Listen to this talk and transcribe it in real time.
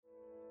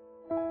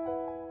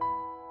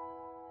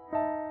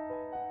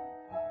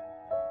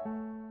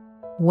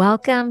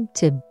Welcome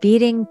to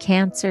Beating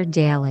Cancer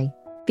Daily.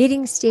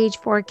 Beating stage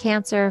 4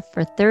 cancer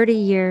for 30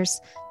 years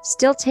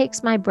still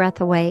takes my breath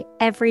away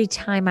every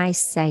time I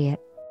say it.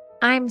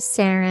 I'm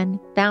Saren,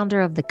 founder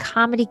of the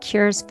Comedy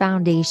Cures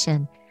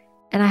Foundation,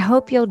 and I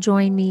hope you'll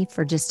join me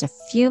for just a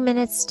few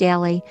minutes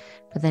daily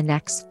for the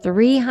next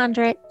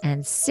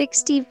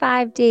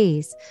 365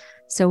 days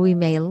so we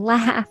may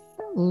laugh,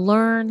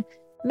 learn,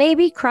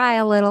 maybe cry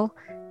a little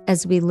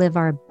as we live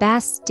our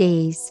best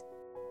days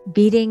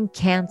beating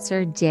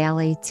cancer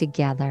daily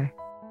together.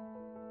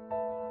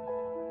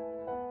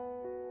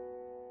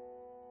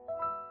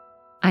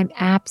 I'm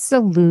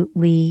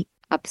absolutely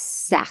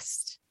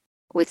obsessed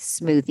with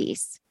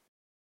smoothies.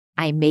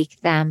 I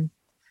make them,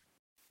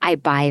 I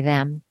buy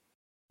them,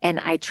 and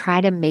I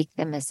try to make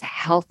them as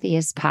healthy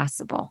as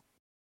possible.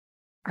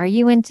 Are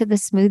you into the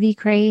smoothie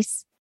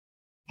craze?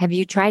 Have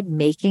you tried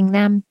making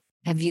them?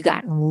 Have you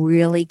gotten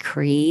really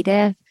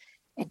creative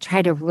and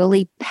try to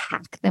really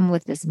pack them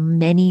with as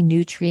many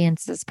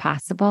nutrients as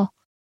possible?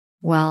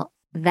 Well,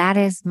 that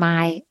is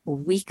my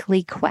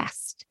weekly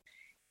quest.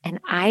 And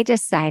I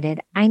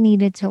decided I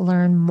needed to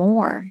learn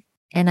more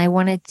and I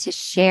wanted to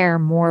share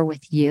more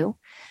with you.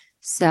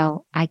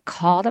 So I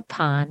called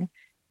upon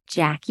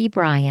Jackie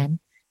Bryan.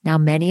 Now,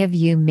 many of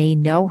you may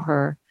know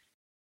her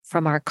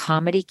from our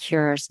Comedy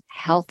Cures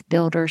Health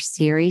Builder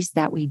series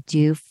that we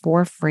do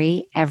for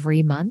free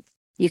every month.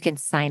 You can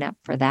sign up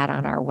for that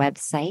on our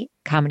website,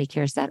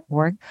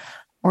 comedycures.org,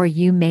 or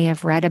you may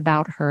have read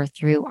about her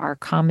through our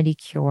Comedy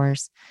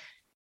Cures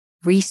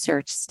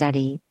research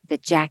study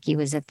that Jackie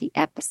was at the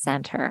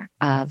epicenter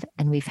of,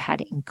 and we've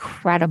had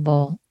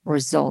incredible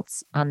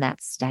results on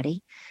that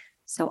study.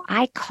 So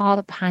I called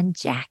upon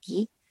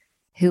Jackie,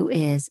 who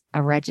is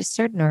a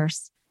registered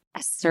nurse,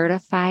 a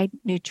certified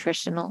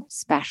nutritional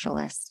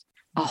specialist,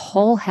 a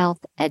whole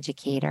health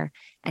educator,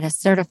 and a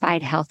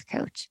certified health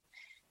coach,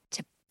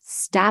 to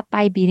stop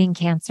by Beating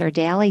Cancer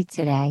Daily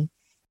today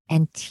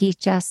and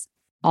teach us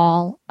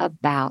all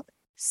about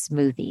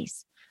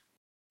smoothies.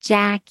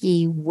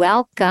 Jackie,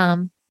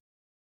 welcome.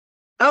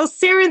 Oh,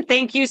 Saren,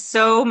 thank you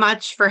so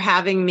much for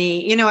having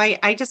me.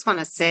 I just want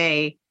to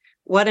say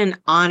what an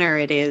honor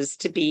it is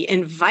to be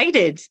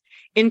invited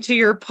into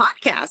your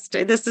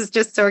podcast. This is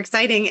just so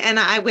exciting. And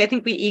I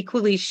think we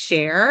equally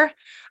share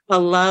a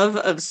love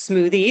of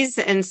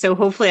smoothies. And so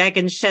hopefully I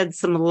can shed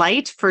some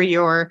light for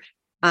your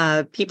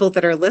people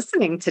that are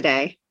listening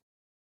today.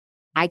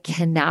 I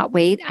cannot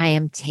wait. I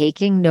am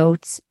taking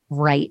notes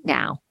right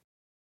now.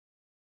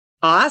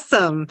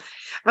 Awesome.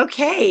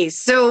 Okay.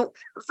 So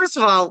first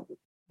of all,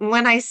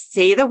 when I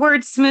say the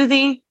word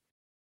smoothie,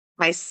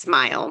 I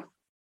smile.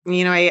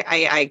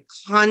 I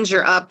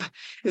conjure up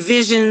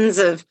visions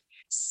of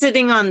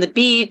sitting on the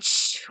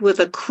beach with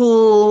a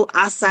cool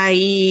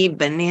acai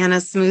banana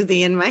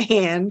smoothie in my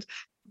hand.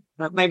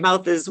 My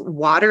mouth is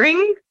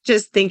watering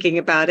just thinking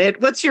about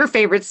it. What's your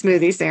favorite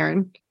smoothie,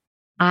 Saren?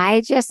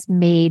 I just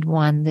made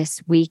one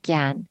this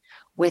weekend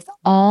with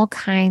all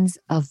kinds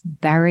of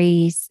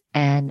berries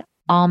and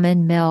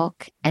almond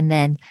milk. And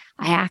then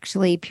I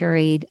actually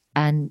pureed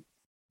a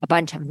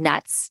bunch of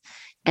nuts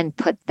and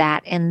put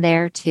that in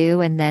there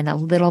too. And then a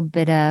little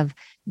bit of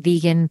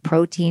vegan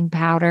protein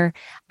powder.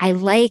 I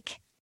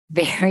like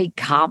very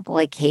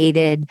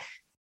complicated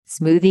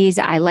smoothies.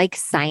 I like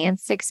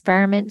science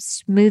experiment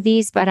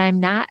smoothies, but I'm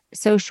not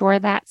so sure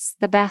that's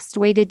the best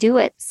way to do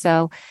it.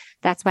 So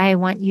that's why I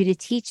want you to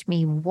teach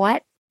me,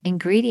 what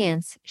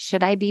ingredients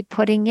should I be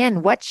putting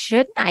in? What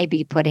shouldn't I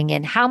be putting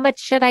in? How much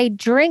should I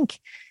drink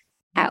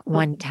at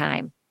one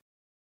time?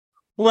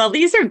 Well,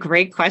 these are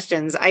great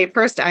questions. I'm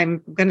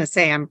going to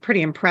say I'm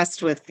pretty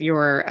impressed with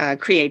your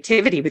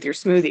creativity with your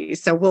smoothies.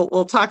 So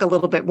we'll talk a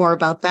little bit more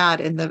about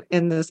that in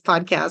this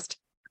podcast.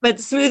 But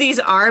smoothies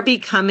are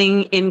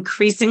becoming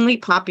increasingly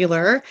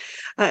popular.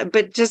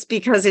 But just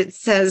because it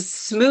says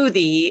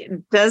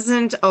smoothie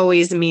doesn't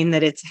always mean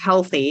that it's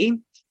healthy.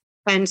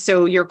 And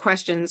so your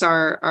questions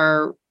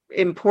are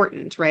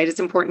important, right?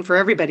 It's important for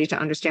everybody to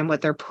understand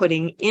what they're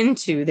putting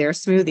into their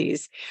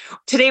smoothies.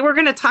 Today, we're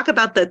going to talk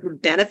about the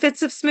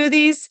benefits of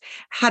smoothies,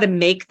 how to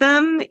make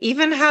them,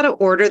 even how to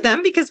order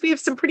them, because we have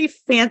some pretty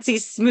fancy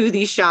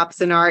smoothie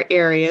shops in our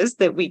areas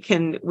that we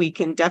can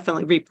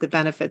definitely reap the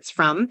benefits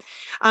from.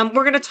 We're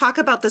going to talk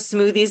about the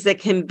smoothies that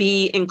can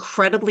be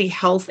incredibly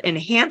health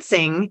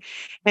enhancing,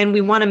 and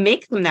we want to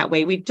make them that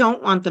way. We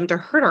don't want them to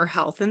hurt our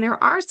health, and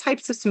there are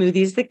types of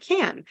smoothies that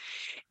can.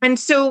 And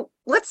so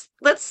let's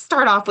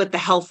start off with the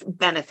health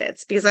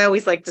benefits, because I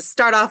always like to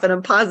start off in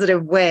a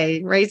positive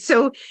way, right?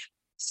 So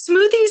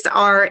smoothies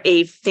are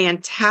a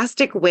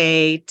fantastic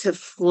way to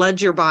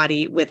flood your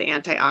body with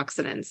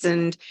antioxidants.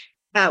 And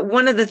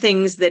one of the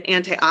things that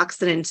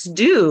antioxidants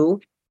do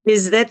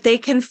is that they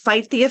can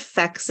fight the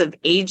effects of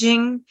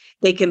aging.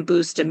 They can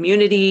boost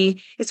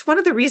immunity. It's one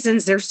of the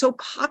reasons they're so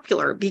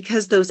popular,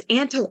 because those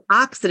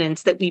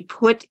antioxidants that we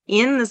put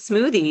in the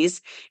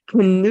smoothies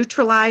can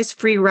neutralize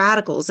free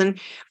radicals. And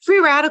free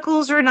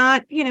radicals are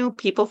not,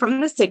 people from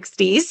the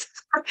 60s.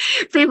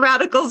 Free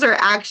radicals are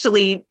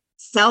actually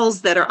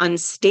cells that are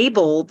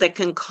unstable that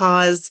can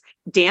cause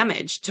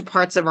damage to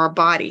parts of our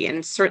body.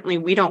 And certainly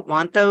we don't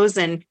want those.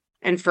 And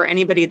for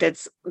anybody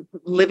that's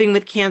living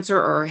with cancer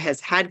or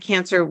has had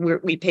cancer,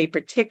 we pay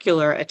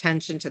particular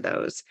attention to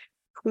those.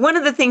 One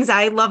of the things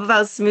I love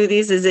about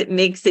smoothies is it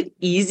makes it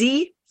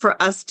easy for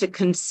us to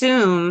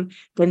consume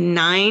the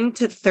 9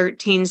 to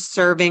 13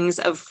 servings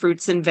of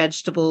fruits and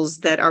vegetables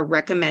that are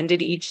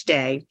recommended each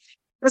day.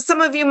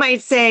 Some of you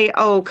might say,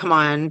 oh, come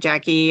on,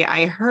 Jackie,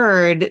 I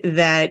heard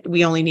that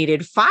we only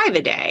needed 5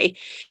 a day,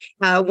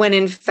 when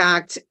in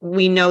fact,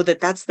 we know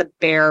that that's the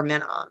bare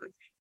minimum.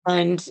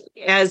 And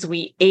as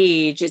we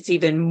age, it's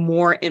even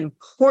more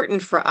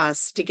important for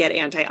us to get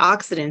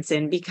antioxidants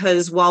in,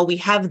 because while we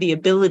have the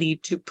ability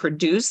to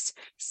produce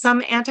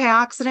some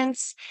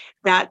antioxidants,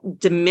 that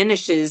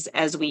diminishes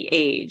as we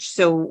age.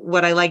 So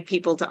what I like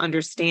people to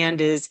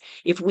understand is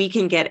if we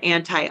can get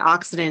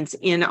antioxidants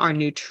in our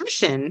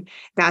nutrition,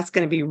 that's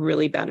going to be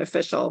really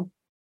beneficial.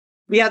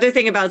 The other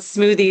thing about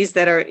smoothies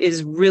that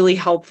is really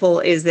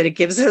helpful is that it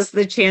gives us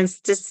the chance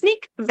to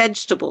sneak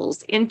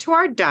vegetables into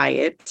our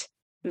diet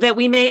that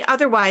we may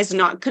otherwise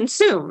not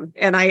consume.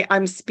 And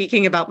I'm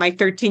speaking about my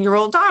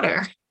 13-year-old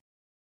daughter.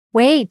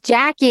 Wait,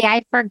 Jackie,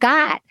 I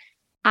forgot.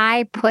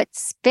 I put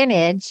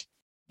spinach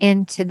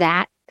into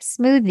that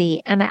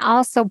smoothie, and I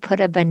also put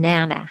a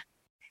banana.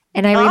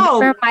 And I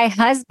remember my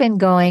husband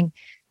going,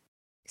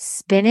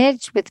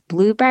 spinach with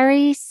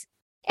blueberries?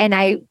 And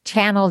I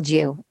channeled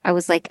you. I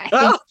was like, I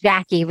think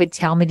Jackie would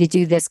tell me to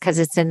do this because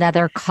it's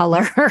another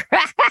color.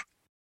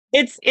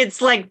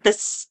 It's like the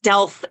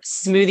stealth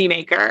smoothie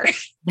maker.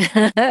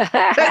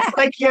 It's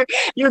like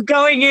you're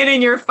going in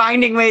and you're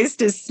finding ways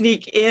to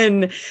sneak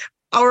in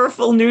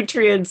powerful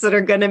nutrients that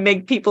are going to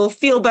make people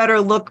feel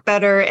better, look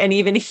better, and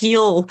even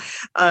heal,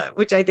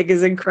 which I think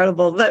is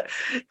incredible. The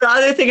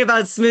other thing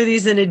about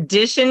smoothies, in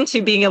addition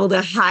to being able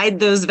to hide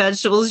those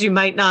vegetables you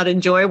might not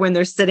enjoy when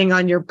they're sitting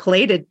on your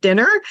plate at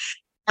dinner,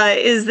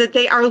 is that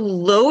they are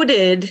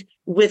loaded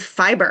with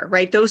fiber,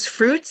 right? Those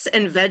fruits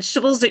and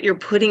vegetables that you're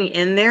putting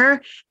in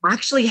there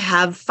actually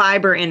have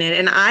fiber in it.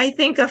 And I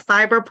think a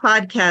fiber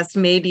podcast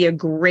may be a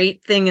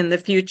great thing in the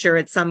future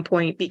at some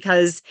point,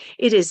 because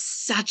it is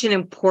such an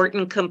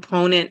important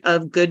component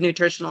of good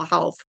nutritional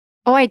health.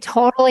 Oh, I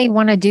totally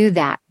want to do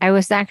that. I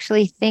was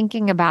actually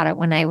thinking about it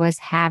when I was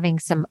having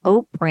some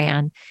oat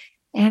bran.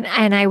 And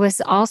I was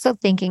also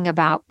thinking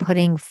about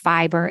putting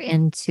fiber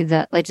into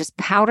just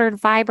powdered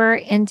fiber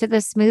into the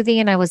smoothie.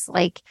 And I was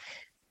like,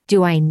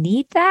 do I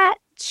need that?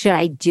 Should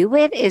I do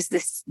it? Is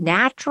this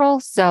natural?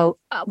 So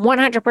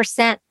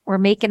 100%, we're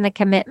making the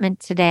commitment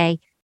today.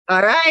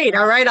 All right.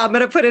 I'm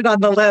going to put it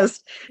on the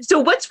list. So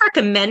what's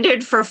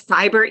recommended for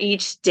fiber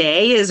each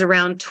day is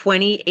around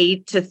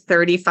 28 to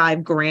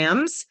 35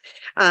 grams.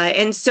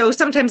 And so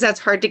sometimes that's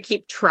hard to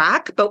keep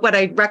track. But what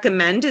I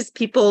recommend is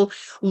people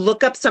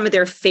look up some of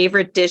their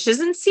favorite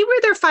dishes and see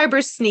where their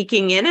fiber's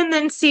sneaking in, and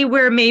then see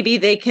where maybe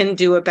they can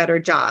do a better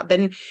job.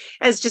 And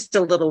as just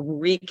a little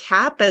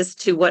recap as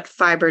to what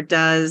fiber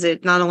does,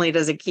 it not only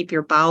does it keep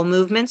your bowel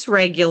movements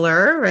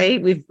regular, right?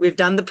 We've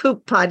done the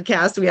poop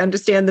podcast. We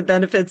understand the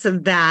benefits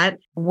of that.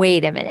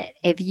 Wait a minute.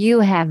 If you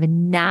have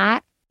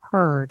not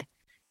heard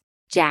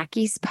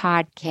Jackie's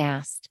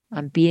podcast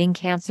on Beating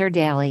Cancer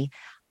Daily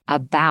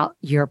about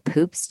your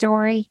poop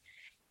story,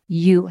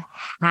 you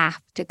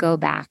have to go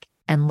back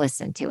and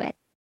listen to it.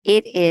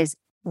 It is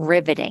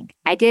riveting.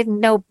 I didn't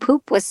know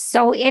poop was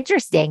so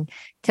interesting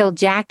till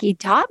Jackie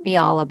taught me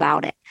all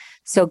about it.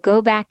 So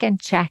go back and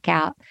check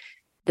out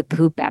the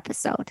poop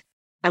episode.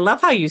 I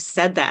love how you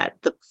said that,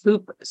 the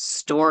poop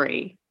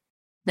story.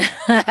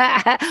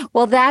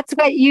 Well, that's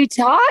what you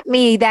taught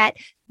me, that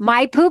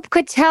my poop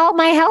could tell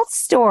my health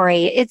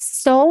story. It's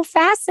so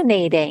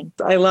fascinating.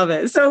 I love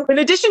it. So in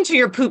addition to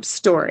your poop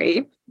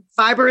story,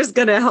 fiber is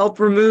going to help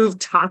remove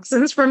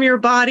toxins from your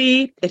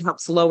body. It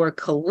helps lower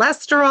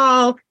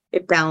cholesterol.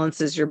 It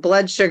balances your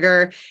blood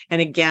sugar.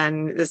 And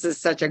again, this is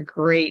such a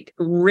great,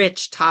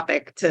 rich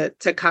topic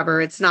to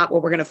cover. It's not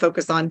what we're going to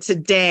focus on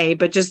today,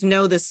 but just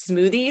know the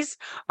smoothies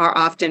are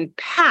often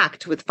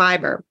packed with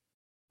fiber.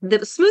 The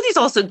smoothies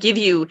also give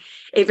you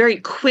a very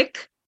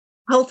quick,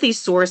 healthy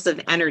source of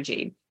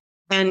energy.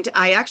 And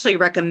I actually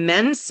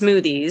recommend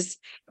smoothies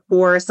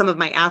for some of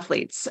my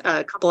athletes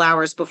a couple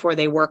hours before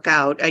they work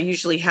out. I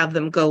usually have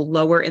them go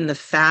lower in the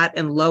fat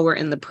and lower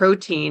in the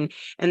protein,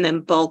 and then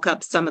bulk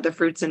up some of the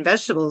fruits and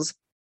vegetables.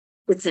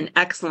 It's an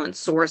excellent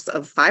source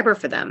of fiber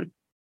for them.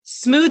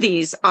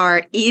 Smoothies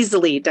are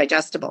easily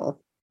digestible.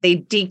 They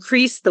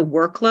decrease the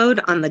workload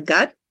on the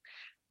gut.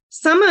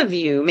 Some of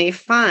you may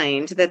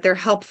find that they're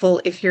helpful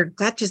if your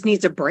gut just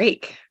needs a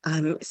break.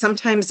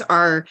 Sometimes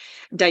our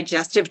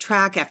digestive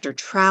tract, after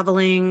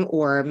traveling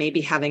or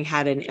maybe having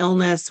had an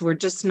illness, we're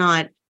just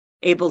not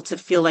able to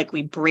feel like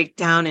we break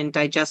down and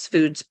digest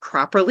foods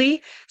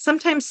properly.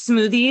 Sometimes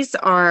smoothies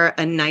are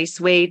a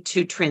nice way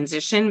to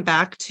transition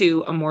back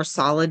to a more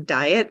solid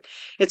diet.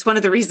 It's one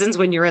of the reasons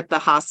when you're at the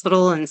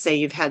hospital and say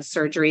you've had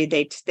surgery,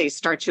 they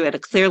start you at a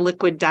clear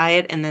liquid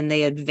diet and then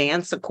they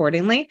advance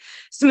accordingly.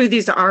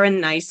 Smoothies are a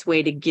nice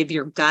way to give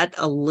your gut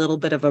a little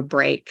bit of a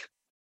break.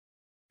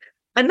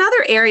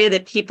 Another area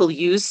that people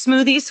use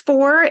smoothies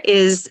for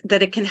is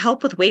that it can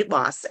help with weight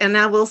loss. And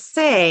I will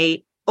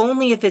say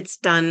only if it's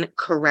done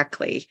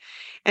correctly.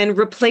 And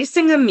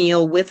replacing a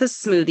meal with a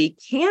smoothie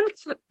can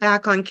cut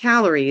back on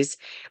calories.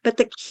 But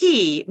the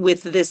key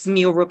with this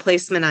meal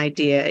replacement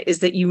idea is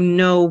that you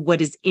know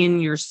what is in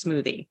your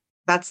smoothie.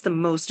 That's the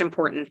most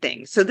important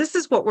thing. So this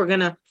is what we're going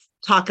to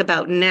talk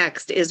about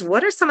next is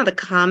what are some of the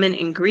common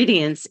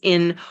ingredients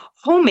in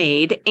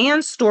homemade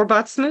and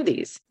store-bought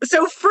smoothies.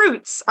 So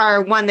fruits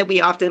are one that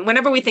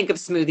whenever we think of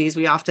smoothies,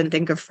 we often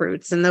think of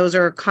fruits. And those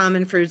are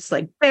common fruits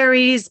like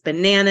berries,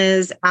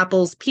 bananas,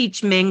 apples,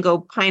 peach, mango,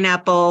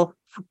 pineapple,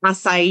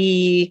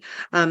 acai,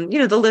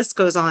 the list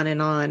goes on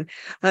and on.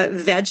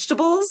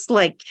 Vegetables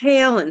like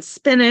kale and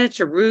spinach,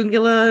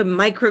 arugula,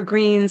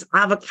 microgreens,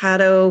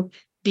 avocado,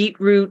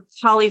 beetroot,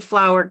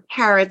 cauliflower,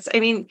 carrots. I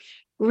mean,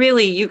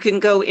 really, you can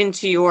go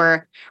into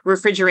your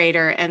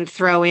refrigerator and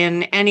throw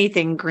in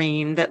anything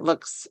green that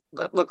looks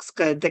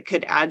good, that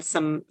could add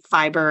some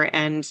fiber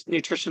and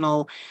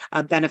nutritional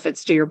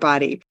benefits to your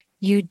body.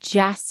 You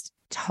just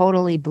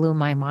totally blew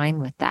my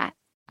mind with that.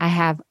 I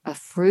have a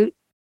fruit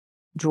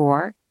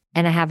drawer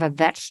and I have a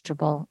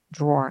vegetable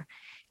drawer.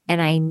 And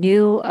I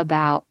knew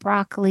about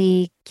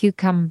broccoli,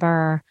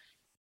 cucumber,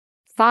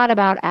 thought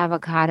about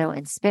avocado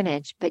and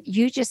spinach, but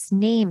you just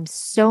named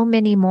so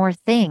many more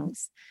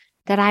things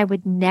that I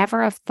would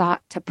never have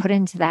thought to put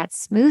into that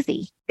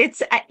smoothie.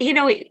 It's,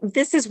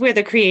 this is where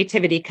the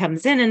creativity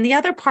comes in. And the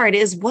other part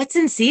is what's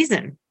in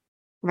season,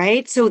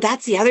 right? So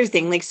that's the other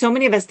thing. Like so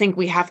many of us think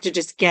we have to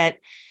just get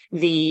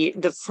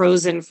the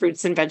frozen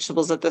fruits and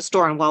vegetables at the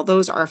store. And while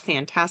those are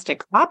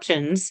fantastic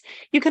options,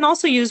 you can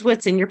also use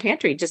what's in your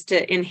pantry just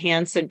to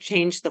enhance and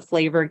change the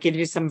flavor, give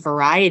you some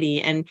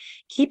variety. And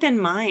keep in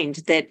mind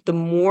that the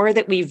more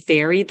that we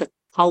vary the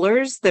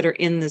colors that are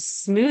in the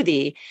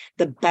smoothie,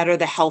 the better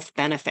the health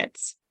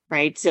benefits,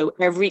 right? So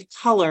every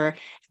color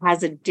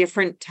has a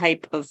different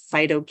type of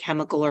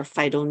phytochemical or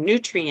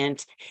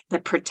phytonutrient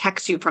that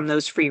protects you from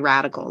those free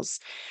radicals.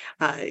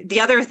 The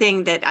other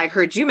thing that I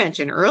heard you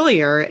mention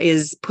earlier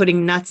is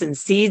putting nuts and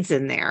seeds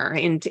in there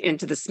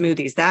into the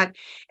smoothies. That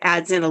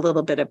adds in a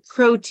little bit of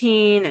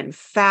protein and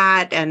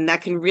fat, and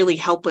that can really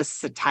help with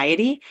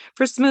satiety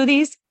for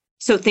smoothies.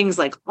 So things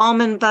like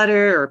almond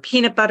butter or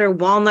peanut butter,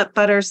 walnut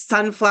butter,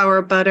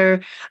 sunflower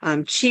butter,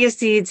 chia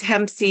seeds,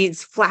 hemp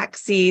seeds,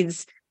 flax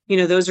seeds,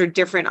 those are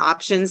different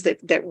options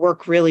that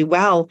work really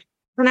well.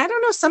 And I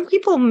don't know, some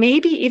people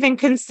maybe even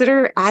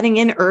consider adding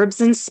in herbs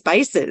and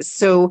spices.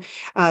 So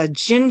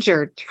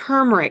ginger,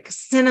 turmeric,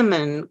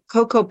 cinnamon,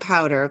 cocoa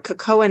powder,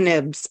 cocoa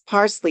nibs,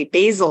 parsley,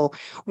 basil.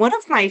 One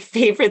of my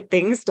favorite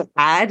things to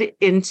add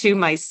into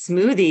my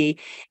smoothie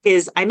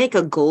is I make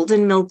a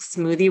golden milk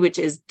smoothie, which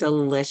is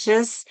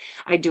delicious.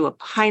 I do a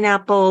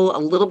pineapple, a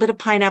little bit of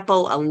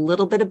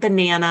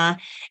banana,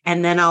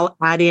 and then I'll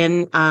add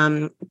in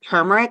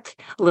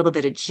turmeric, a little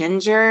bit of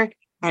ginger.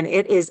 And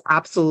it is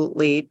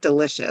absolutely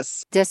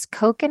delicious. Does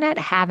coconut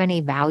have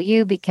any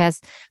value?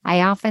 Because I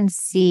often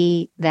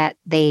see that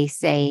they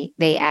say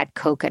they add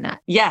coconut.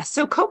 Yeah.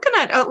 So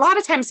coconut, a lot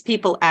of times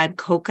people add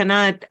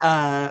coconut,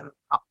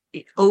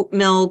 oat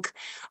milk,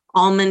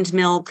 almond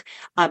milk,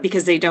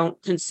 because they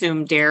don't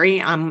consume dairy.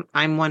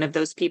 I'm one of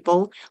those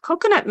people.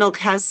 Coconut milk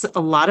has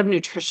a lot of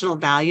nutritional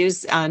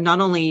values,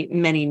 not only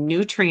many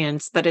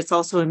nutrients, but it's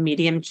also a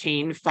medium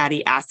chain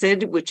fatty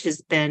acid, which has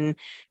been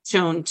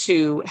shown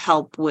to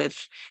help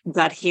with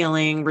gut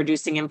healing,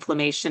 reducing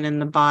inflammation in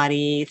the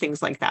body,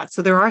 things like that.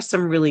 So there are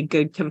some really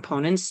good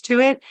components to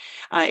it.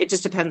 It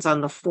just depends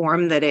on the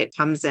form that it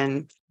comes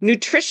in.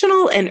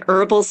 Nutritional and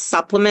herbal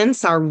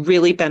supplements are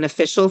really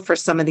beneficial for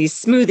some of these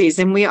smoothies,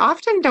 and we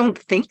often don't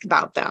think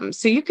about them.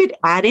 So you could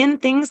add in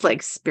things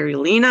like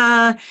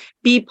spirulina,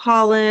 bee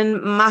pollen,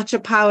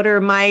 matcha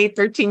powder. My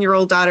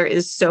 13-year-old daughter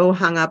is so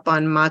hung up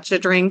on matcha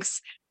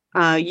drinks.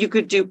 You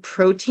could do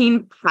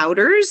protein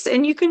powders,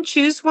 and you can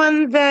choose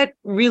one that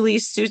really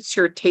suits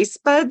your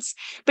taste buds.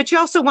 But you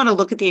also want to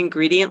look at the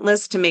ingredient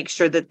list to make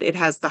sure that it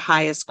has the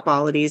highest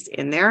qualities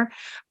in there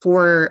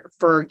for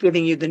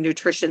giving you the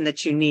nutrition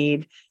that you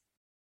need.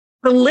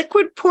 The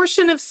liquid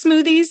portion of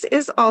smoothies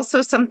is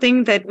also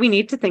something that we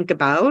need to think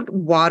about.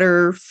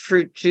 Water,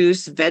 fruit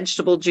juice,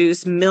 vegetable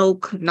juice,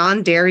 milk,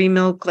 non-dairy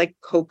milk like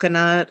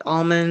coconut,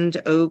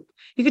 almond, oat.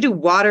 You could do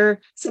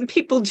water. Some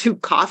people do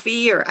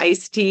coffee or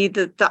iced tea.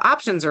 The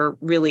options are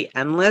really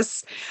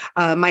endless.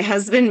 My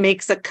husband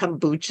makes a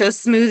kombucha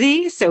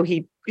smoothie. So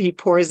he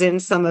pours in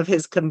some of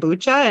his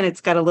kombucha, and it's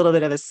got a little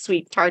bit of a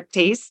sweet tart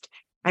taste,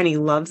 and he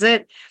loves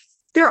it.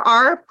 There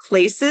are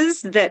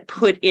places that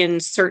put in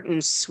certain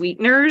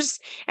sweeteners,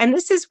 and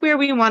this is where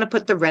we want to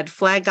put the red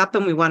flag up,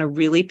 and we want to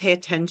really pay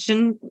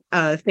attention.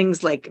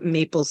 Things like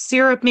maple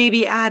syrup may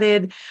be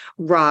added,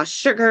 raw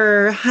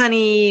sugar,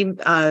 honey,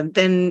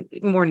 then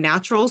more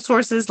natural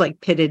sources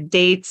like pitted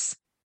dates.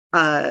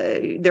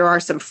 There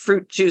are some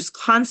fruit juice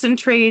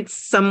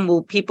concentrates.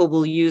 People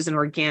will use an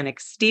organic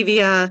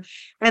stevia.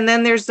 And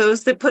then there's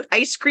those that put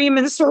ice cream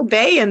and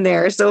sorbet in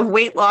there. So if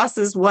weight loss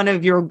is one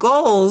of your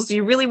goals,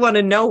 you really want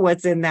to know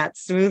what's in that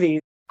smoothie.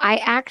 I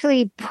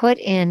actually put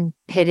in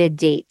pitted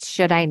dates.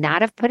 Should I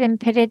not have put in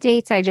pitted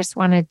dates? I just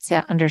wanted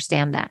to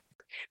understand that.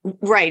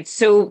 Right.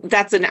 So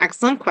that's an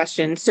excellent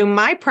question. So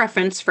my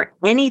preference for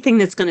anything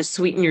that's going to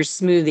sweeten your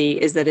smoothie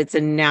is that it's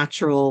a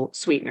natural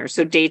sweetener.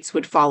 So dates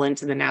would fall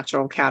into the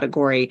natural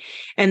category.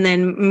 And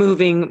then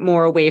moving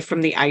more away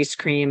from the ice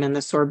cream and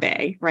the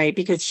sorbet, right?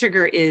 Because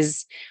sugar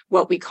is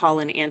what we call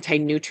an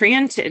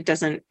anti-nutrient. It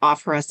doesn't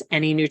offer us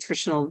any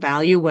nutritional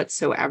value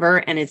whatsoever.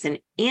 And it's an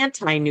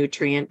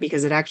anti-nutrient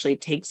because it actually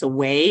takes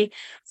away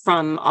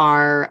from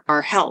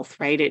our health,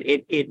 right?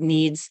 It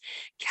needs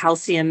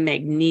calcium,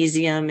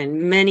 magnesium,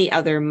 and many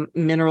other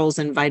minerals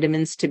and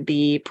vitamins to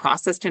be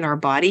processed in our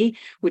body,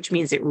 which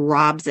means it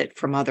robs it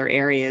from other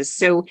areas.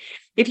 So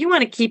if you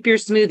want to keep your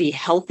smoothie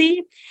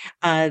healthy,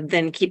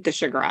 then keep the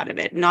sugar out of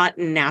it. Not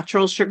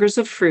natural sugars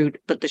of fruit,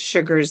 but the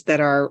sugars that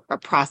are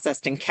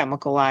processed and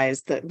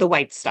chemicalized, the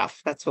white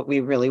stuff. That's what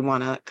we really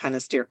want to kind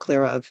of steer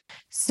clear of.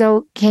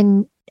 So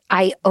can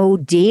I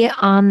OD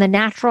on the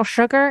natural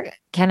sugar?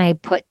 Can I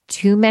put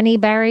too many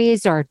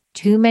berries or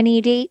too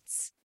many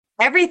dates?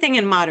 Everything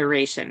in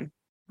moderation,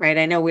 right?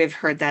 I know we've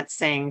heard that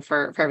saying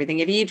for everything.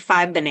 If you eat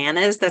 5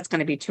 bananas, that's going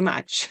to be too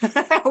much.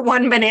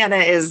 1 banana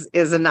is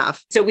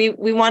enough. So we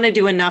want to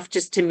do enough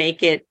just to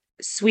make it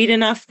sweet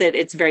enough that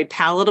it's very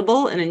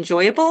palatable and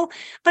enjoyable,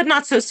 but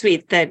not so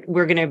sweet that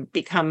we're going to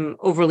become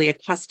overly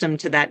accustomed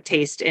to that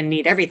taste and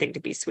need everything to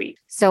be sweet.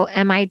 So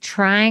am I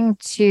trying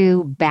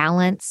to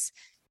balance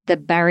the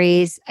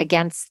berries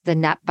against the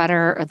nut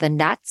butter or the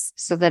nuts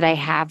so that I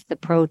have the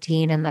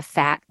protein and the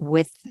fat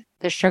with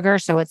the sugar?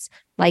 So it's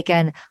like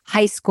a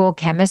high school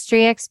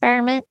chemistry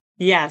experiment.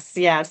 Yes,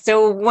 yeah.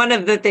 So one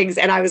of the things,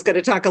 and I was going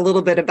to talk a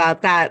little bit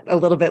about that a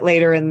little bit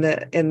later in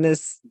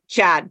this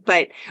chat,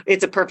 but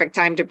it's a perfect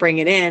time to bring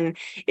it in,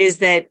 is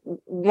that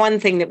one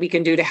thing that we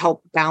can do to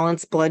help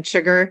balance blood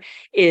sugar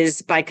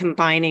is by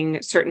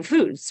combining certain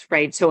foods,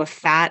 right? So a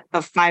fat,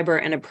 a fiber,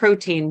 and a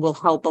protein will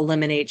help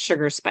eliminate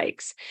sugar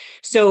spikes.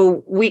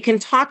 So we can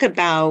talk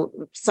about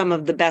some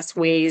of the best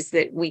ways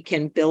that we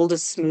can build a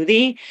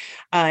smoothie,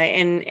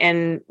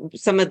 and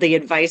some of the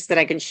advice that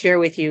I can share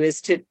with you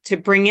is to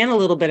bring in a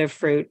little bit of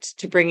fruit,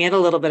 to bring in a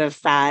little bit of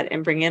fat,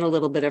 and bring in a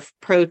little bit of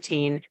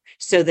protein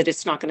so that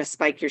it's not going to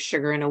spike your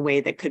sugar in a way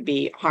that could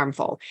be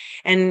harmful.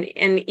 And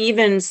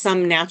even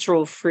some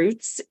natural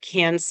fruits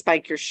can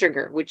spike your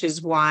sugar, which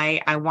is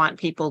why I want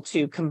people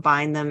to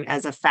combine them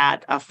as a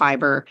fat, a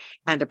fiber,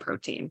 and a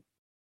protein.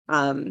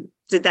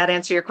 Did that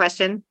answer your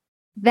question?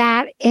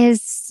 That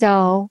is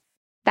so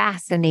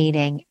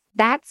fascinating.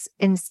 That's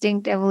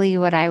instinctively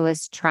what I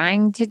was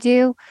trying to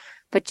do.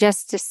 But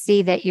just to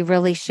see that you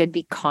really should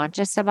be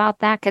conscious about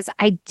that, because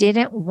I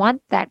didn't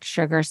want that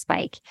sugar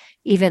spike,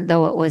 even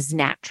though it was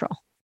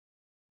natural.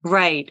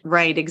 Right,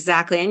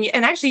 exactly.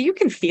 And actually you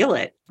can feel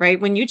it, right?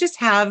 When you just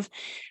have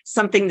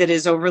something that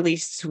is overly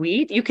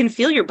sweet, you can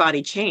feel your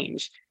body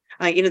change.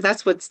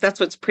 That's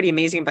what's pretty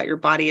amazing about your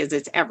body is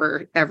it's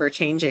ever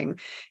changing.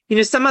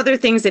 Some other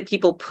things that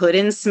people put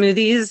in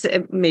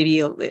smoothies,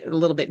 maybe a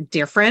little bit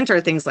different, are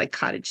things like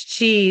cottage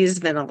cheese,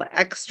 vanilla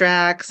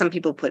extract. Some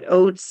people put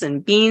oats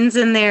and beans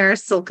in there,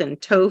 silken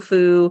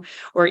tofu,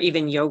 or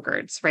even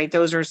yogurts, right?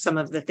 Those are some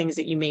of the things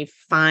that you may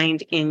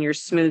find in your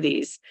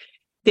smoothies.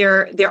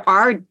 There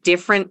are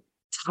different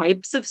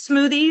types of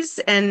smoothies,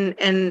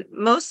 and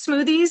most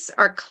smoothies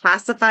are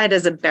classified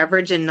as a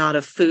beverage and not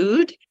a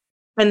food.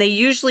 And they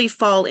usually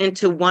fall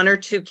into one or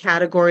two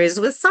categories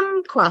with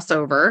some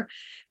crossover.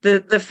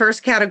 The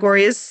first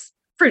category is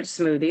fruit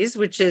smoothies,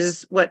 which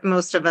is what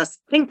most of us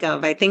think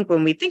of, I think,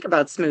 when we think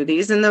about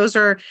smoothies. And those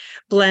are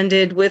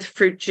blended with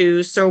fruit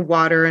juice or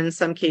water, in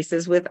some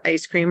cases with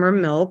ice cream or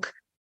milk.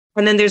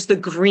 And then there's the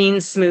green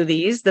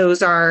smoothies.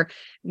 Those are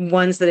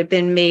ones that have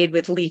been made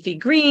with leafy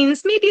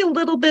greens, maybe a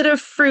little bit of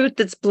fruit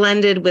that's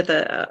blended with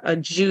a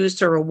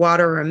juice or a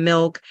water or a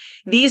milk.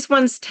 These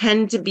ones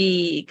tend to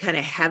be kind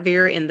of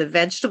heavier in the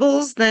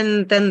vegetables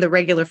than the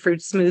regular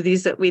fruit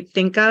smoothies that we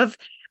think of,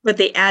 but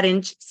they add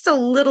in just a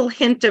little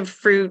hint of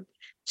fruit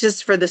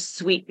just for the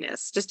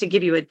sweetness, just to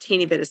give you a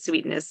teeny bit of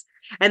sweetness.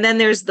 And then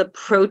there's the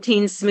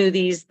protein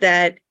smoothies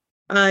that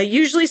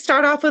usually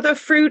start off with a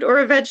fruit or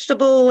a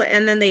vegetable,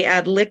 and then they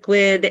add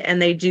liquid and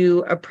they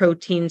do a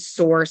protein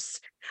source.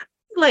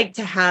 I like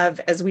to have,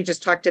 as we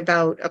just talked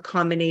about, a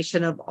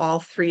combination of all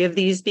three of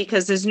these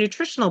because there's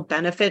nutritional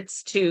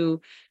benefits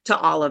to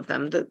all of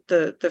them,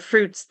 the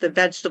fruits, the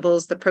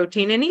vegetables, the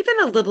protein, and even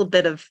a little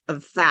bit of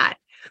fat.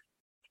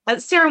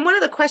 Sarah, one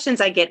of the questions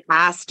I get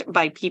asked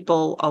by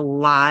people a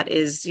lot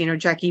is,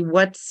 Jackie,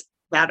 what's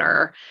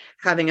better,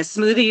 having a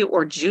smoothie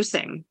or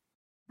juicing?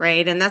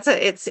 Right. And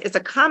it's a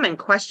common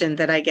question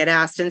that I get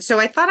asked. And so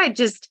I thought I'd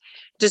just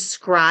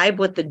describe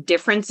what the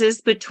difference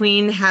is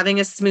between having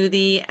a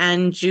smoothie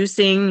and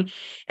juicing.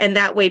 And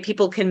that way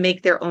people can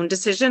make their own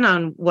decision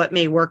on what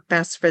may work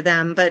best for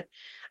them. But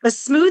a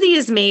smoothie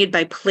is made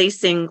by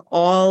placing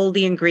all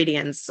the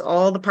ingredients,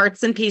 all the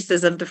parts and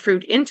pieces of the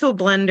fruit into a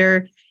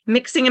blender,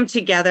 mixing them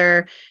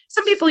together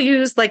Some people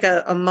use like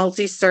a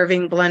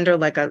multi-serving blender,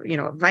 like a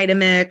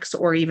Vitamix,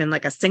 or even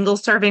like a single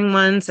serving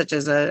one, such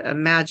as a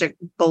Magic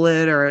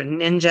Bullet or a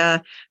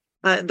Ninja.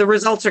 The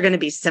results are going to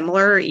be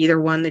similar,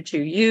 either one that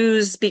you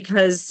use,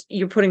 because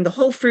you're putting the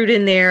whole fruit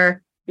in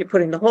there, you're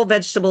putting the whole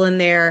vegetable in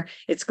there,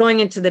 it's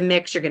going into the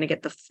mix, you're going to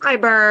get the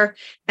fiber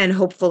and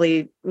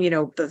hopefully,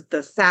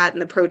 the fat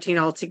and the protein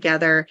all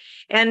together.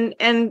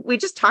 And we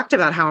just talked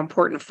about how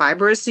important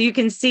fiber is. So you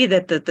can see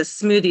that the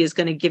smoothie is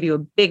going to give you a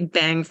big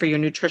bang for your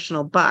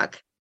nutritional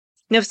buck.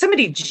 Now, if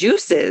somebody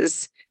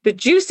juices, the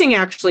juicing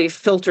actually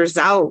filters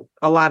out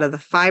a lot of the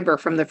fiber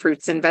from the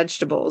fruits and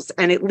vegetables,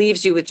 and it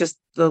leaves you with just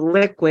the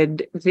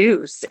liquid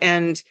juice,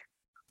 and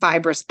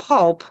fibrous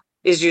pulp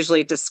is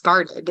usually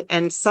discarded.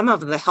 And some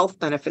of the health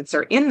benefits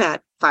are in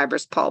that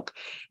fibrous pulp.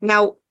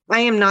 Now, I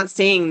am not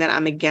saying that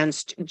I'm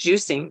against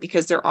juicing,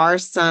 because there are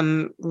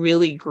some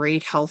really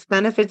great health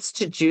benefits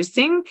to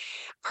juicing.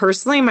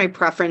 Personally, my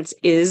preference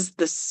is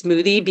the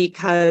smoothie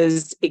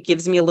because it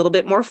gives me a little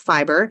bit more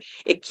fiber.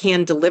 It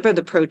can deliver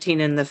the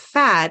protein and the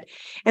fat,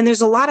 and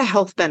there's a lot of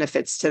health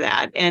benefits to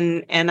that.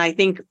 And I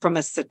think from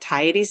a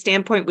satiety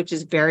standpoint, which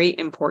is very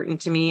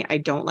important to me, I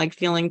don't like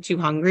feeling too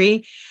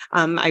hungry.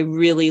 I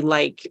really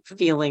like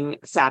feeling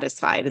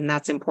satisfied, and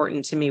that's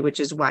important to me,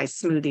 which is why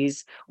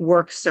smoothies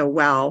work so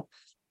well.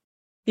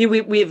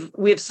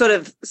 We've sort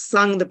of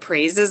sung the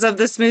praises of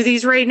the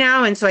smoothies right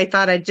now, and so I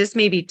thought I'd just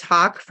maybe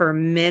talk for a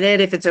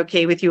minute, if it's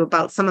okay with you,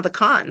 about some of the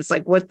cons.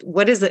 Like,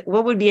 what is it?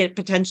 What would be a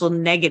potential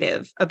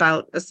negative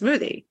about a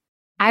smoothie?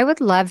 I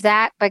would love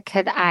that, but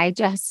could I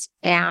just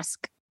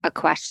ask a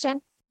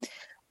question?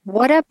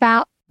 What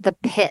about the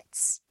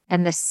pits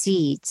and the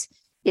seeds?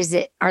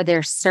 Are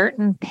there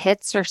certain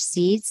pits or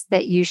seeds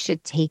that you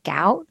should take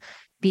out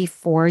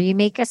before you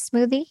make a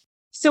smoothie?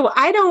 So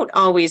I don't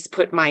always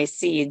put my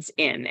seeds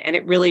in, and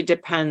it really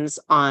depends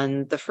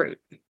on the fruit.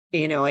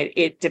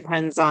 It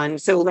depends on,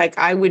 so like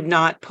I would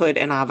not put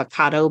an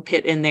avocado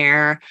pit in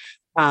there,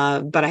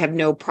 but I have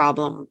no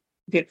problem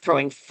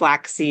throwing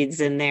flax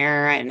seeds in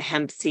there and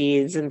hemp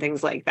seeds and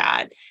things like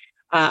that.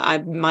 I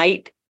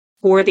might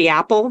pour the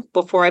apple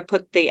before I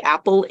put the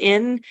apple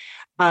in,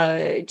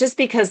 just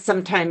because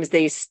sometimes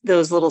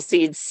those little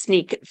seeds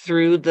sneak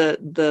through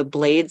the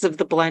blades of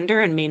the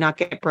blender and may not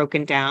get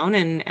broken down,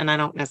 and I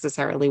don't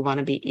necessarily want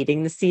to be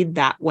eating the seed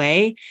that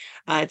way.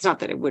 It's not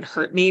that it would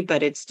hurt me,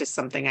 but it's just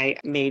something I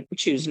may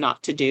choose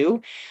not to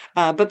do.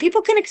 But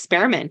people can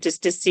experiment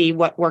just to see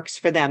what works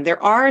for them.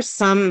 There are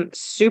some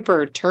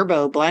super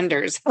turbo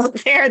blenders out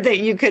there that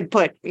you could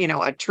put,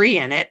 a tree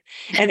in it,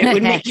 and it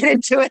would make it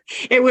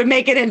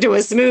into a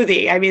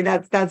smoothie. I mean,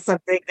 that's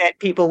something that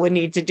people would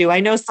need to do. I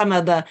know some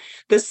of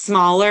the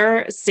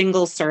smaller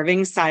single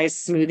serving size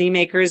smoothie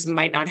makers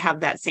might not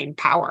have that same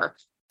power.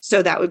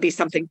 So that would be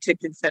something to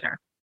consider.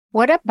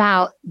 What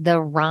about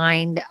the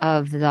rind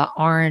of the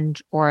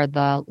orange or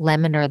the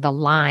lemon or the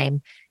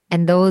lime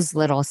and those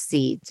little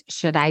seeds?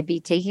 Should I be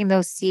taking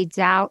those seeds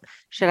out?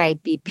 Should I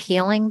be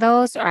peeling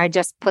those, or I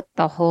just put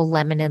the whole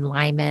lemon and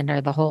lime in,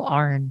 or the whole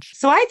orange?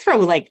 So I throw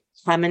like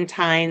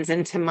clementines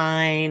into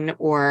mine,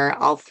 or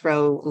I'll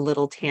throw a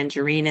little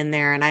tangerine in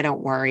there, and I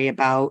don't worry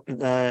about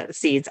the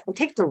seeds. I'll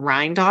take the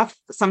rind off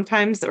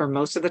sometimes, or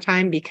most of the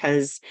time,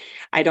 because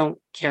I don't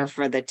care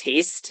for the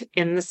taste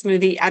in the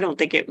smoothie. I don't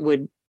think it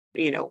would,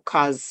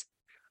 cause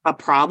a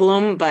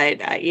problem, but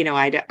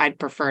I'd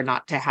prefer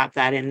not to have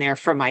that in there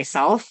for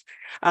myself.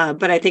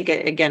 But I think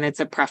again, it's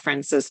a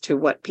preference as to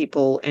what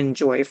people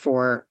enjoy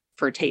for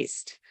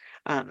taste.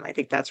 I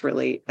think that's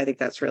really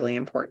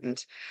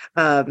important.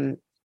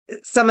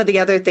 Some of the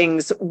other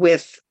things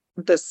with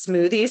the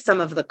smoothie,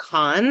 some of the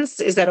cons.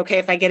 Is that okay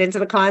if I get into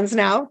the cons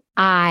now?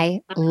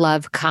 I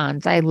love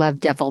cons. I love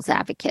devil's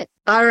advocate.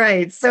 All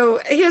right. So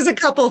here's a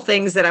couple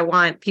things that I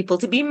want people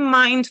to be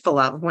mindful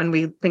of when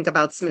we think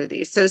about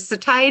smoothies. So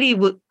satiety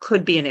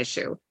could be an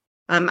issue.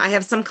 I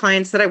have some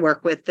clients that I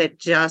work with that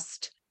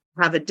just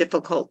have a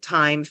difficult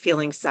time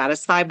feeling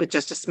satisfied with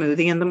just a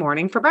smoothie in the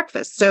morning for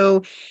breakfast.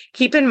 So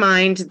keep in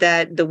mind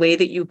that the way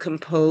that you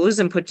compose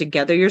and put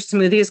together your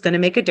smoothie is going to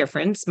make a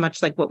difference,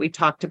 much like what we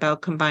talked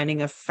about,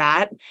 combining a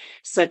fat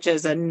such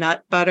as a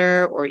nut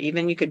butter, or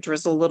even you could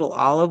drizzle a little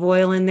olive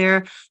oil in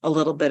there, a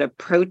little bit of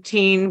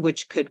protein,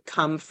 which could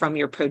come from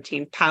your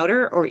protein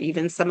powder, or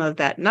even some of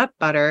that nut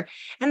butter,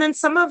 and then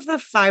some of the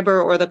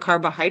fiber or the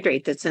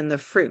carbohydrate that's in the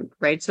fruit,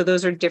 right? So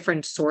those are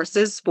different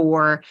sources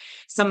for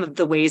some of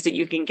the ways that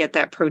you can get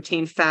that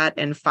protein, fat,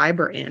 and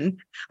fiber in.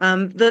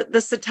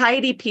 The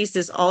satiety piece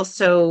is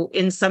also,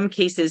 in some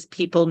cases,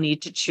 people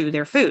need to chew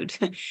their food.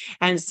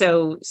 And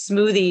so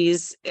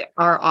smoothies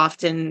are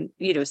often,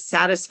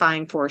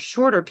 satisfying for a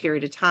shorter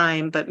period of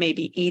time, but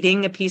maybe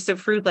eating a piece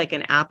of fruit like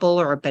an apple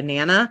or a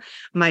banana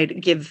might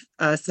give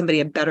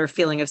somebody a better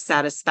feeling of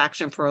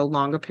satisfaction for a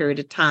longer period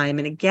of time.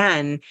 And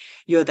again,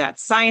 that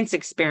science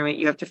experiment,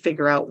 you have to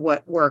figure out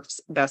what works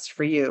best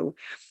for you.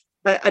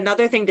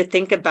 Another thing to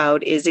think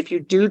about is if you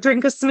do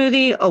drink a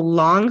smoothie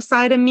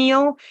alongside a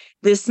meal,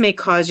 this may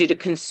cause you to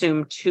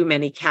consume too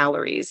many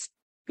calories.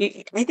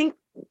 I think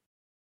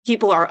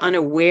people are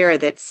unaware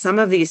that some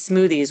of these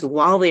smoothies,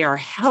 while they are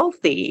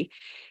healthy,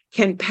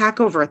 can pack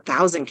over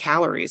 1,000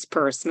 calories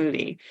per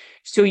smoothie.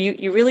 So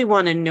you really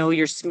want to know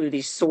your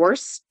smoothie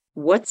source,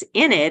 what's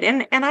in it.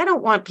 And I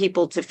don't want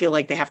people to feel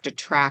like they have to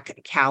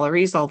track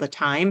calories all the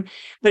time.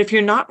 But if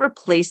you're not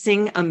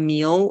replacing a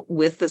meal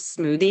with a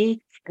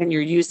smoothie and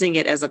you're using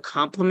it as a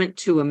complement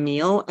to a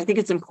meal, I think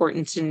it's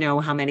important to know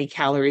how many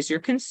calories you're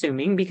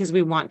consuming, because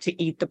we want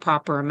to eat the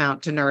proper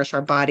amount to nourish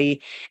our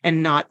body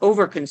and not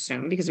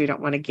overconsume, because we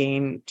don't want to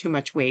gain too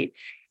much weight.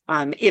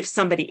 If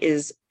somebody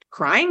is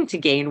trying to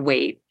gain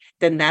weight,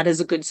 then that is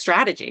a good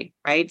strategy,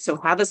 right? So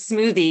have a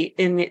smoothie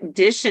in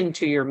addition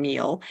to your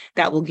meal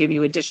that will give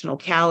you additional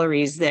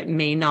calories that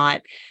may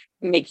not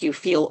make you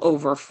feel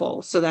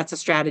overfull. So that's a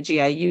strategy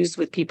I use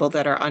with people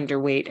that are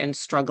underweight and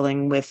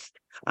struggling with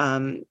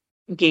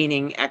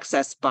gaining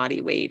excess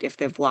body weight if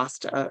they've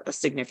lost a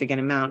significant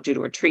amount due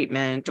to a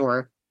treatment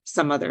or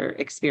some other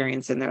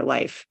experience in their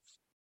life.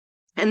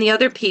 And the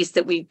other piece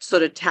that we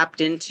sort of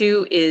tapped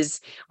into is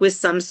with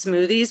some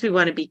smoothies, we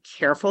want to be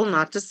careful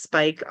not to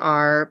spike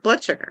our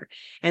blood sugar.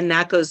 And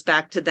that goes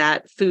back to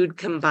that food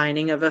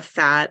combining of a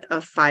fat, a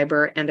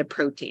fiber, and a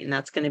protein.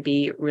 That's going to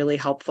be really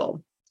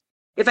helpful.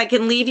 If I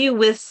can leave you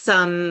with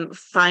some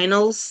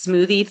final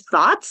smoothie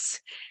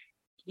thoughts,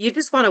 you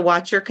just want to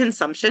watch your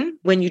consumption.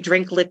 When you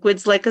drink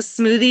liquids like a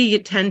smoothie, you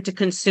tend to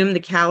consume the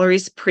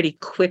calories pretty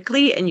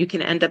quickly and you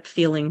can end up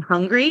feeling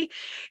hungry.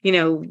 You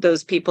know,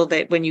 those people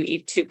that when you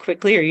eat too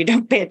quickly or you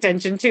don't pay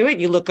attention to it,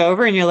 you look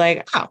over and you're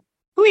like, oh,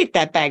 who ate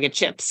that bag of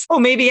chips? Oh,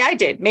 maybe I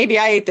did. Maybe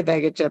I ate the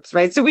bag of chips,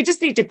 right? So we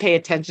just need to pay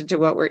attention to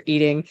what we're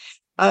eating.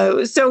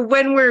 So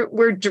when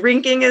we're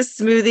drinking a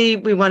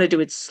smoothie, we want to do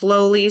it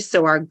slowly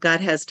so our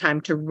gut has time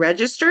to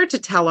register to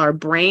tell our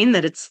brain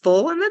that it's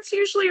full. And that's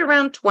usually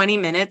around 20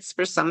 minutes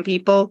for some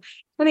people.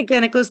 And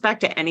again, it goes back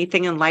to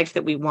anything in life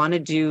that we want to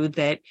do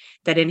that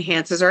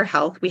enhances our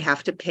health. We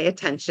have to pay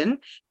attention.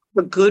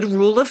 A good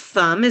rule of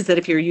thumb is that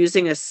if you're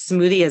using a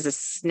smoothie as a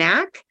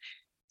snack,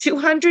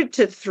 200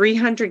 to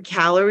 300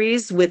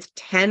 calories with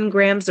 10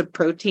 grams of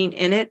protein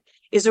in it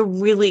is a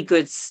really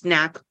good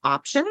snack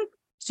option.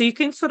 So you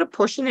can sort of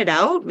portion it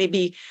out,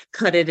 maybe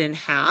cut it in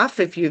half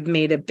if you've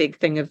made a big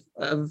thing of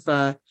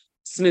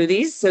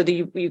smoothies, so that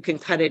you can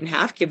cut it in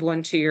half, give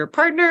one to your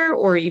partner,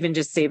 or even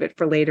just save it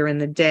for later in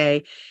the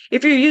day.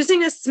 If you're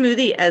using a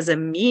smoothie as a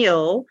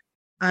meal,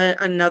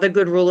 another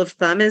good rule of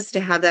thumb is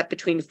to have that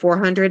between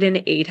 400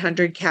 and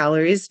 800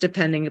 calories,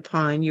 depending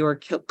upon your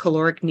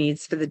caloric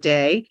needs for the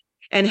day,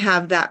 and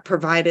have that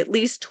provide at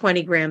least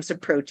 20 grams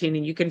of protein.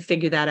 And you can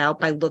figure that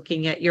out by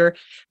looking at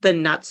the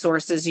nut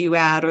sources you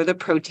add or the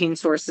protein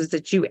sources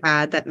that you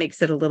add. That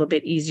makes it a little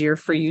bit easier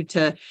for you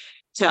to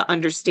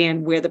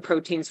understand where the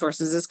protein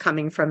sources is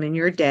coming from in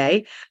your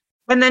day.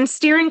 And then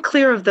steering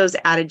clear of those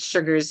added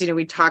sugars. You know,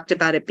 we talked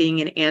about it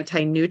being an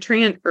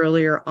anti-nutrient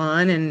earlier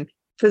on. And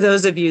for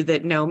those of you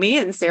that know me,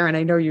 and Sarah, and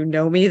I know you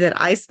know me,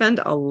 that I spend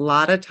a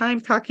lot of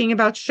time talking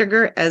about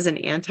sugar as an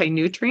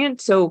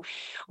anti-nutrient. So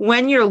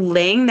when you're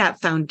laying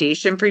that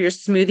foundation for your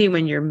smoothie,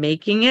 when you're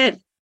making it,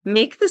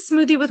 make the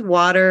smoothie with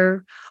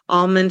water,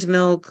 almond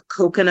milk,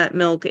 coconut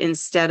milk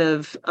instead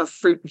of a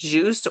fruit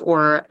juice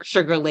or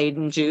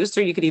sugar-laden juice.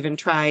 Or you could even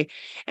try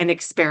an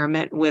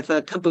experiment with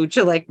a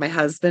kombucha like my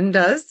husband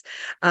does.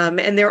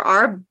 And there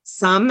are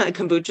some,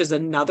 kombucha is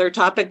another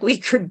topic we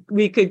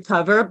could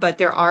cover, but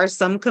there are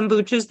some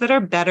kombuchas that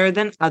are better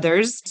than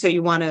others. So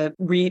you want to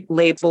read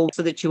label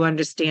so that you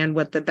understand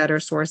what the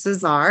better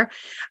sources are.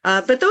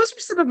 But those are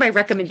some of my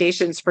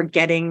recommendations for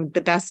getting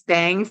the best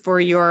bang for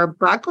your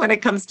buck when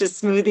it comes to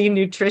smoothie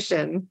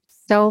nutrition.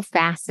 So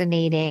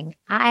fascinating.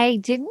 I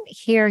didn't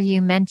hear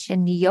you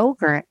mention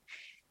yogurt,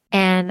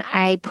 and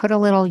I put a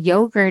little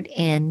yogurt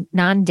in,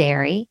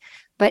 non-dairy.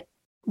 But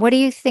what do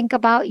you think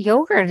about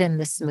yogurt in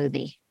the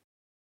smoothie?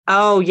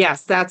 Oh,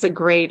 yes, that's a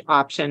great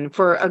option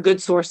for a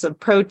good source of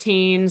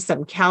protein,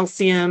 some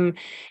calcium.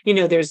 You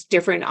know, there's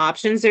different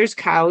options. There's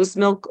cow's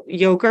milk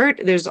yogurt.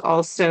 There's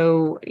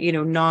also,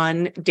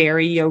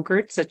 non-dairy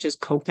yogurt, such as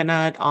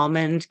coconut,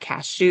 almond,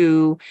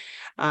 cashew.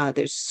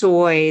 There's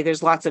soy.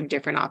 There's lots of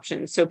different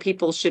options. So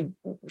people should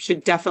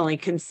definitely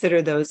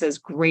consider those as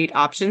great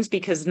options,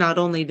 because not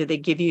only do they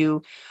give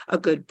you a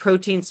good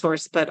protein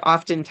source, but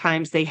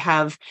oftentimes they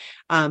have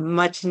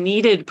much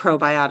needed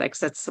probiotics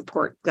that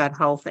support gut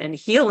health and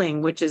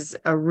healing, which is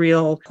a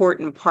real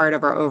important part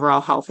of our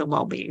overall health and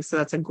well-being. So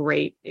that's a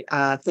great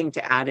thing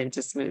to add into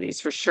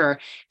smoothies for sure.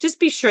 Just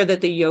be sure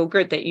that the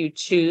yogurt that you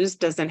choose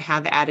doesn't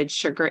have added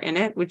sugar in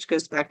it, which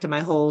goes back to my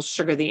whole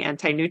sugar, the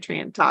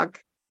anti-nutrient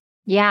talk.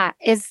 Yeah.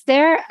 Is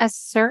there a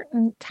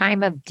certain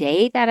time of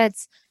day that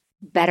it's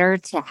better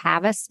to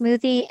have a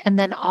smoothie? And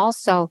then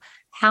also,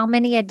 how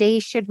many a day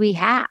should we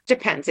have?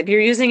 Depends. If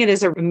you're using it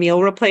as a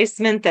meal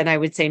replacement, then I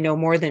would say no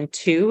more than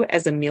 2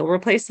 as a meal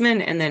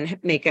replacement, and then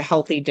make a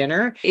healthy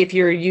dinner. If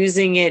you're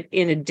using it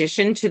in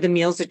addition to the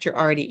meals that you're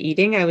already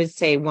eating, I would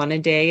say 1 a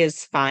day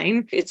is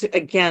fine. It's,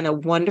 again, a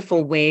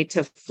wonderful way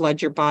to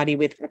flood your body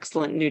with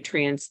excellent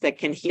nutrients that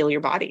can heal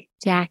your body.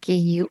 Jackie,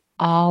 you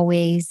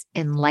always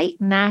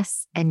enlighten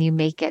us and you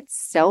make it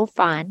so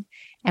fun.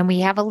 And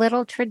we have a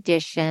little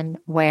tradition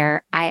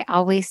where I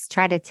always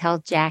try to tell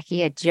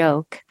Jackie a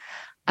joke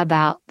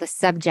about the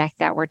subject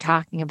that we're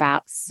talking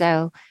about.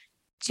 So,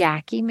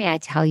 Jackie, may I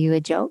tell you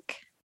a joke?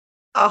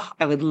 Oh,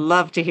 I would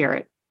love to hear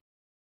it.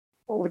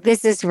 Oh,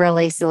 this is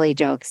really silly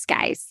jokes,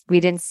 guys. We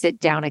didn't sit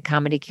down at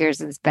Comedy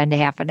Cures and spend a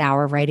half an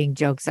hour writing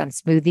jokes on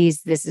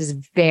smoothies. This is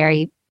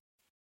very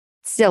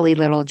silly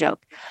little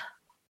joke.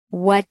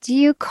 What do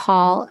you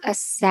call a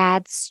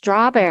sad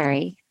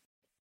strawberry?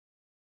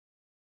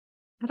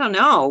 I don't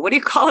know. What do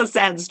you call a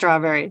sad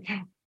strawberry?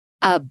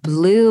 A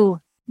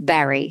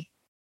blueberry.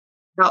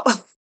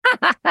 Oh,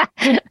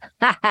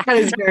 that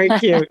is very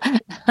cute.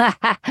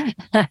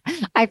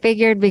 I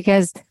figured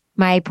because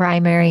my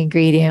primary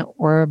ingredient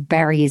were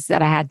berries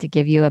that I had to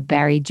give you a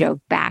berry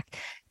joke back.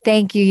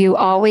 Thank you. You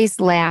always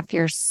laugh.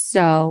 You're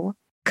so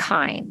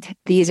kind.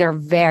 These are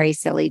very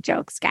silly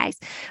jokes, guys.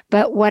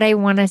 But what I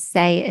want to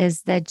say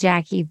is that,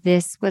 Jackie,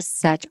 this was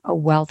such a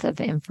wealth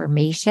of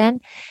information.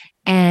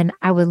 And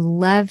I would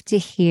love to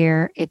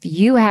hear if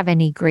you have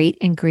any great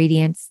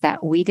ingredients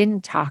that we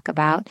didn't talk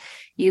about.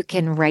 You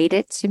can write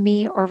it to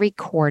me or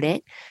record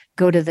it.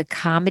 Go to the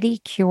Comedy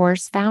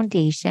Cures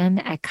Foundation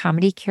at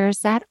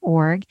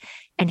comedycures.org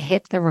and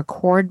hit the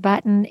record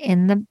button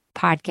in the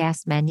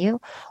podcast menu,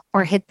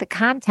 or hit the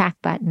contact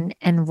button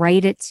and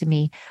write it to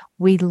me.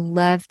 We'd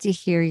love to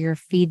hear your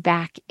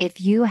feedback.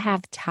 If you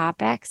have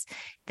topics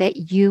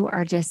that you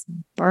are just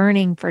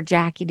burning for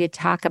Jackie to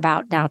talk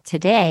about. Now,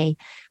 today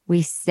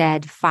we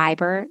said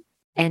fiber,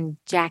 and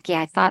Jackie,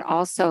 I thought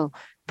also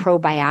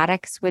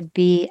probiotics would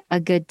be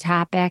a good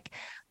topic.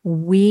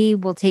 We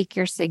will take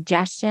your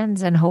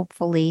suggestions, and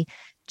hopefully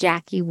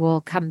Jackie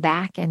will come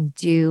back and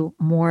do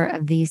more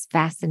of these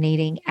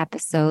fascinating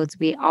episodes.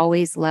 We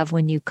always love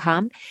when you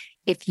come.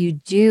 If you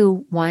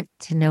do want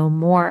to know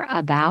more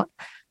about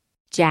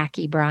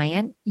Jackie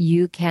Bryant,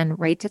 you can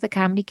write to the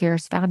Comedy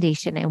Cures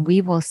Foundation and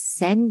we will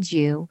send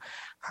you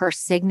her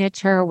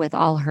signature with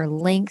all her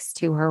links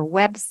to her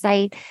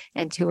website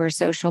and to her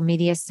social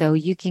media so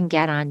you can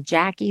get on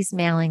Jackie's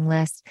mailing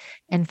list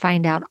and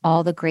find out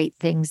all the great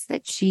things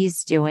that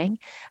she's doing.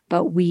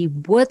 But we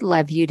would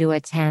love you to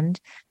attend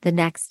the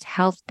next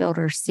Health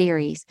Builder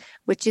series,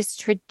 which is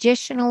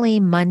traditionally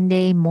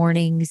Monday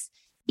mornings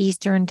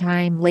Eastern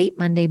time, late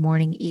Monday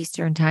morning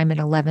Eastern time at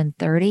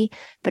 11:30.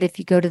 But if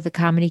you go to the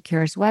Comedy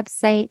Cures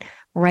website,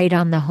 right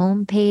on the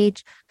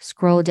homepage,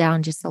 scroll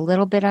down just a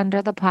little bit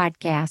under the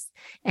podcast,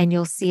 and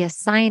you'll see a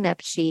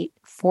sign-up sheet,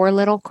 4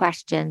 little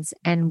questions,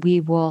 and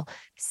we will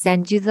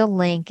send you the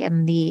link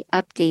and the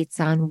updates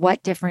on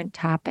what different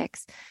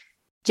topics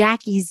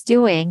Jackie's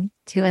doing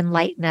to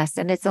enlighten us.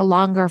 And it's a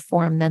longer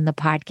form than the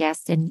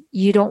podcast, and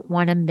you don't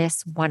want to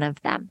miss one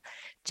of them.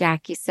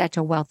 Jackie's such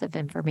a wealth of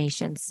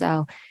information.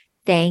 So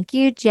thank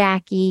you,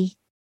 Jackie.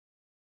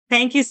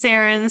 Thank you,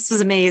 Sarah. This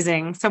was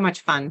amazing. So much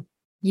fun.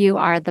 You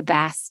are the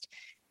best.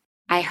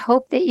 I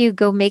hope that you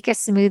go make a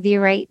smoothie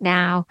right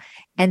now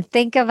and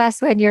think of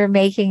us when you're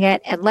making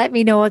it and let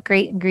me know what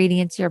great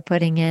ingredients you're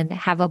putting in.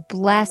 Have a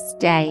blessed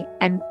day,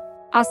 and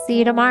I'll see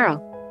you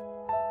tomorrow.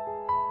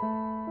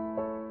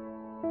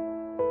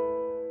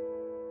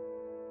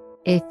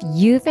 If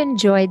you've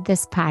enjoyed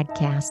this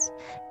podcast,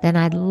 then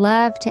I'd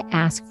love to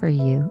ask for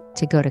you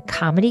to go to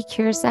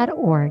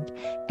comedycures.org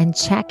and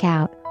check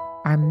out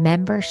our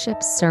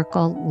membership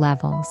circle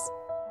levels.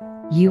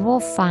 You will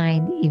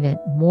find even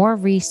more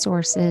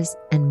resources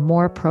and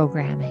more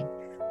programming,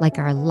 like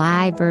our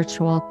live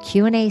virtual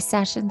Q&A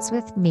sessions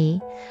with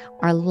me,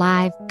 our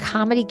live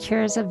Comedy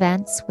Cures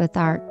events with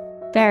our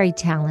very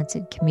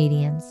talented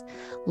comedians,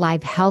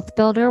 live Health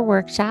Builder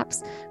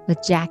workshops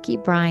with Jackie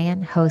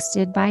Bryan,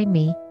 hosted by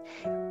me,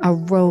 a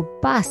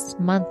robust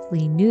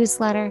monthly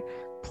newsletter,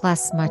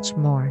 plus much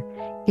more.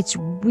 It's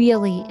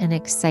really an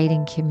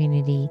exciting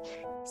community.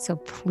 So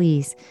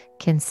please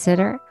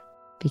consider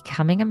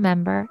becoming a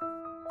member,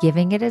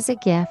 giving it as a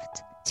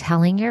gift,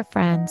 telling your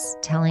friends,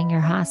 telling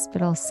your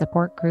hospital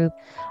support group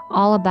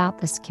all about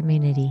this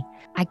community.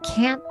 I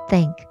can't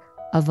think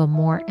of a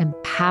more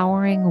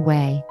empowering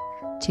way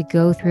to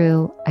go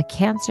through a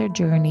cancer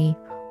journey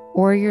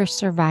or your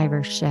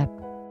survivorship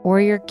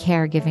or your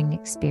caregiving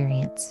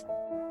experience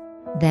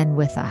than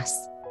with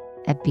us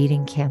at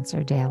Beating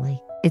Cancer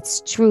Daily.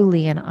 It's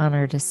truly an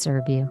honor to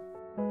serve you.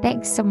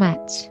 Thanks so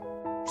much.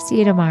 See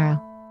you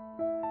tomorrow.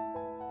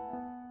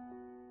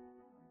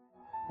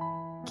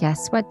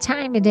 Guess what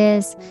time it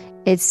is?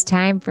 It's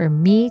time for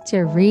me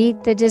to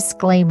read the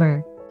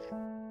disclaimer.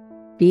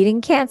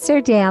 Beating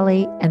Cancer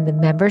Daily and the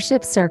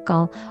Membership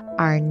Circle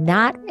are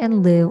not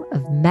in lieu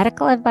of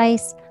medical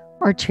advice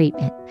or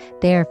treatment.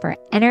 They are for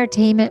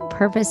entertainment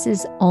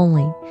purposes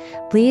only.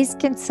 Please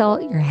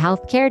consult your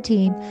healthcare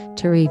team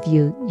to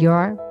review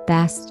your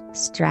best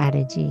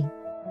strategy.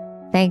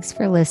 Thanks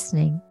for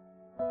listening.